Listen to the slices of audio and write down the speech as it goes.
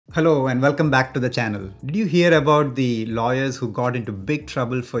Hello and welcome back to the channel. Did you hear about the lawyers who got into big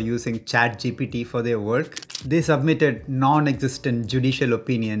trouble for using ChatGPT for their work? They submitted non-existent judicial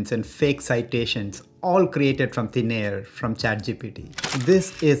opinions and fake citations, all created from thin air from ChatGPT.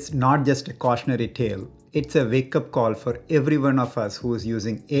 This is not just a cautionary tale. It's a wake-up call for every one of us who is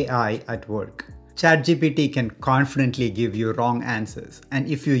using AI at work. ChatGPT can confidently give you wrong answers, and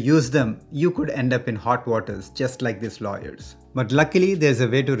if you use them, you could end up in hot waters just like these lawyers. But luckily, there's a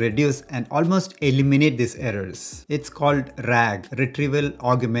way to reduce and almost eliminate these errors. It's called RAG, Retrieval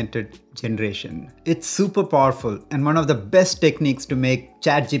Augmented Generation. It's super powerful and one of the best techniques to make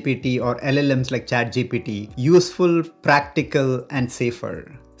ChatGPT or LLMs like ChatGPT useful, practical, and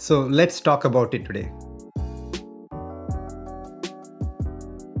safer. So let's talk about it today.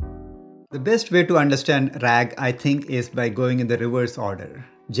 The best way to understand RAG, I think, is by going in the reverse order.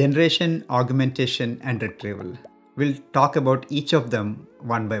 Generation, augmentation, and retrieval. We'll talk about each of them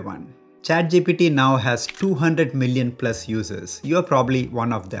one by one. ChatGPT now has 200 million plus users. You're probably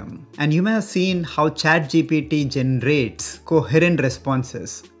one of them. And you may have seen how ChatGPT generates coherent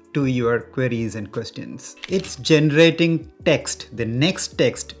responses to your queries and questions. It's generating text, the next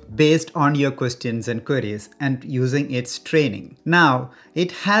text based on your questions and queries and using its training. Now,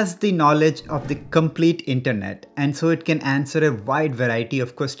 it has the knowledge of the complete internet, and so it can answer a wide variety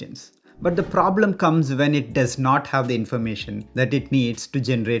of questions. But the problem comes when it does not have the information that it needs to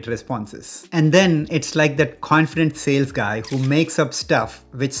generate responses. And then it's like that confident sales guy who makes up stuff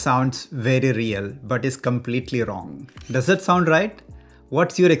which sounds very real but is completely wrong. Does that sound right?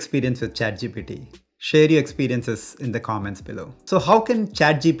 What's your experience with ChatGPT? Share your experiences in the comments below. So how can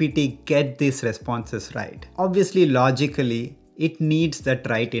ChatGPT get these responses right? Obviously, logically, it needs that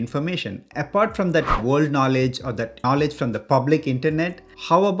right information. Apart from that world knowledge or that knowledge from the public internet,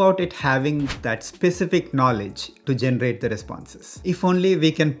 how about it having that specific knowledge to generate the responses? If only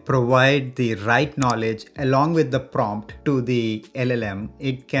we can provide the right knowledge along with the prompt to the LLM,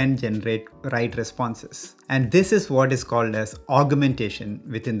 it can generate right responses. And this is what is called as augmentation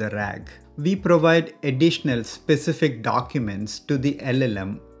within the RAG. We provide additional specific documents to the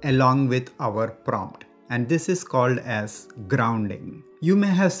LLM along with our prompt. And this is called as grounding. You may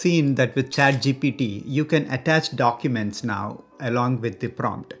have seen that with ChatGPT, you can attach documents now along with the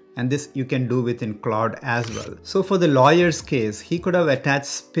prompt. And this you can do within Claude as well. So for the lawyer's case, he could have attached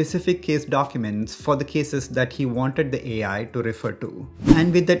specific case documents for the cases that he wanted the AI to refer to.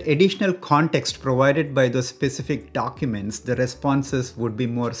 And with that additional context provided by those specific documents, the responses would be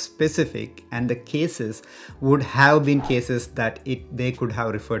more specific and the cases would have been cases that they could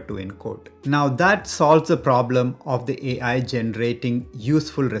have referred to in court. Now that solves the problem of the AI generating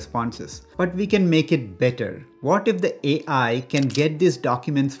useful responses, but we can make it better. What if the AI can get these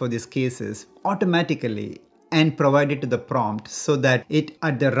documents for these cases automatically and provide it to the prompt so that it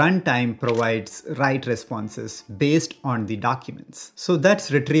at the runtime provides right responses based on the documents? So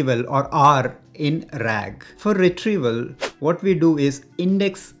that's retrieval or R in RAG. For retrieval, what we do is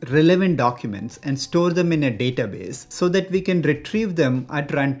index relevant documents and store them in a database so that we can retrieve them at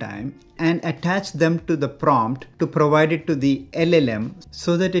runtime and attach them to the prompt to provide it to the LLM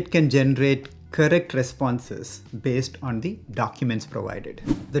so that it can generate correct responses based on the documents provided.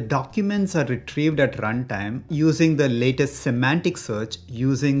 The documents are retrieved at runtime using the latest semantic search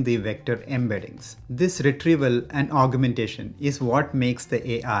using the vector embeddings. This retrieval and augmentation is what makes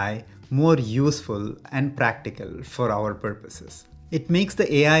the AI more useful and practical for our purposes. It makes the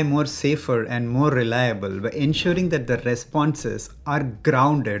AI more safer and more reliable by ensuring that the responses are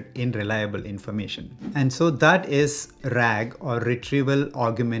grounded in reliable information. And so that is RAG or Retrieval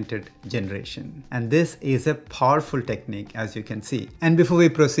Augmented Generation. And this is a powerful technique, as you can see. And before we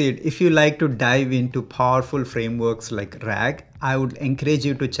proceed, if you like to dive into powerful frameworks like RAG, I would encourage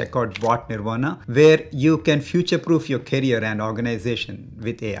you to check out Nirvana, where you can future-proof your career and organization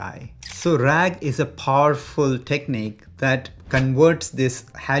with AI. So RAG is a powerful technique that converts this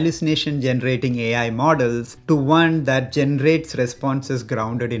hallucination generating AI models to one that generates responses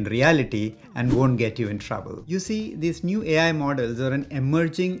grounded in reality and won't get you in trouble. You see, these new AI models are an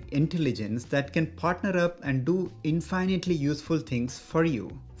emerging intelligence that can partner up and do infinitely useful things for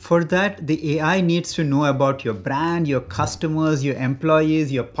you. For that, the AI needs to know about your brand, your customers, your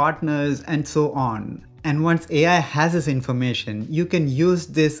employees, your partners, and so on. And once AI has this information, you can use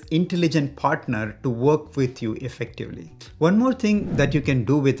this intelligent partner to work with you effectively. One more thing that you can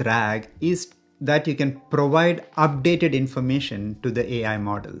do with RAG is that you can provide updated information to the AI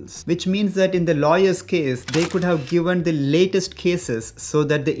models, which means that in the lawyer's case, they could have given the latest cases so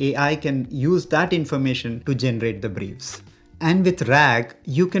that the AI can use that information to generate the briefs. And with RAG,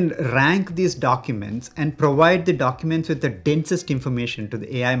 you can rank these documents and provide the documents with the densest information to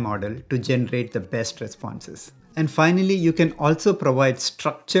the AI model to generate the best responses. And finally, you can also provide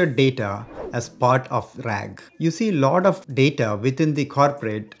structured data as part of RAG. You see, a lot of data within the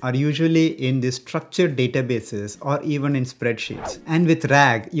corporate are usually in the structured databases or even in spreadsheets. And with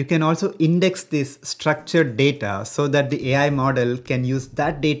RAG, you can also index this structured data so that the AI model can use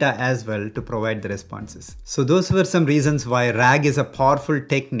that data as well to provide the responses. So those were some reasons why RAG is a powerful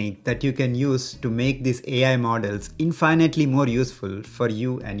technique that you can use to make these AI models infinitely more useful for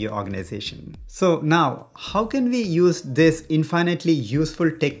you and your organization. So now, how can we use this infinitely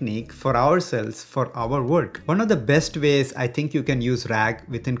useful technique for ourselves, for our work? One of the best ways I think you can use RAG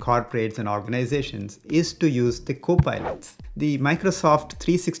within corporates and organizations is to use the copilots. The Microsoft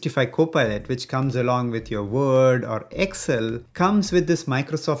 365 Copilot, which comes along with your Word or Excel, comes with this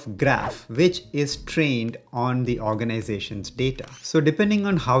Microsoft Graph, which is trained on the organization's data. So depending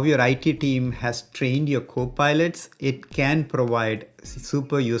on how your IT team has trained your copilots, it can provide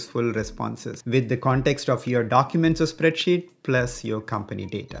super useful responses with the context of your documents or spreadsheet plus your company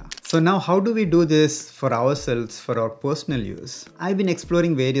data. So now how do we do this for ourselves, for our personal use? I've been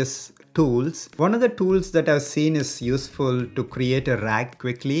exploring various tools. One of the tools that I've seen is useful to create a RAG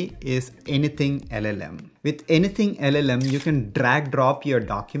quickly is Anything LLM. With Anything LLM, you can drag drop your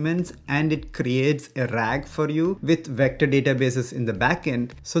documents and it creates a RAG for you with vector databases in the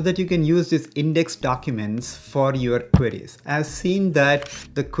backend so that you can use these indexed documents for your queries. I've seen that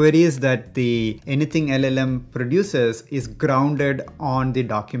the queries that the Anything LLM produces is grounded on the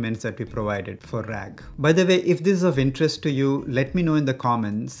documents that we provided for RAG. By the way, if this is of interest to you, let me know in the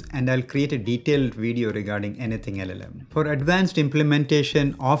comments and I'll create a detailed video regarding Anything LLM. For advanced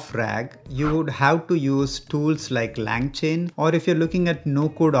implementation of RAG, you would have to use tools like LangChain, or if you're looking at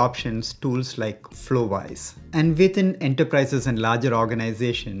no-code options, tools like Flowise. And within enterprises and larger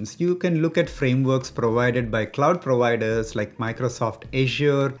organizations, you can look at frameworks provided by cloud providers like Microsoft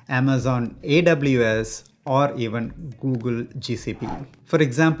Azure, Amazon AWS, or even Google GCP. For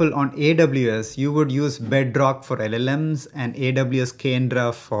example, on AWS, you would use Bedrock for LLMs and AWS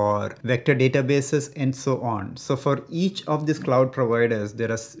Kendra for vector databases and so on. So for each of these cloud providers,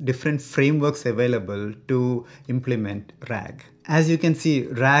 there are different frameworks available to implement RAG. As you can see,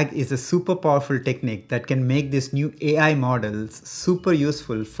 RAG is a super powerful technique that can make these new AI models super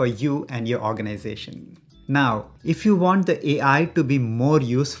useful for you and your organization. Now, if you want the AI to be more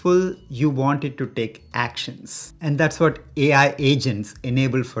useful, you want it to take actions. And that's what AI agents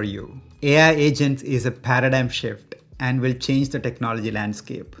enable for you. AI agents is a paradigm shift and will change the technology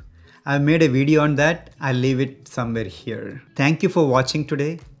landscape. I've made a video on that. I'll leave it somewhere here. Thank you for watching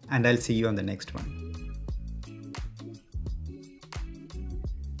today, and I'll see you on the next one.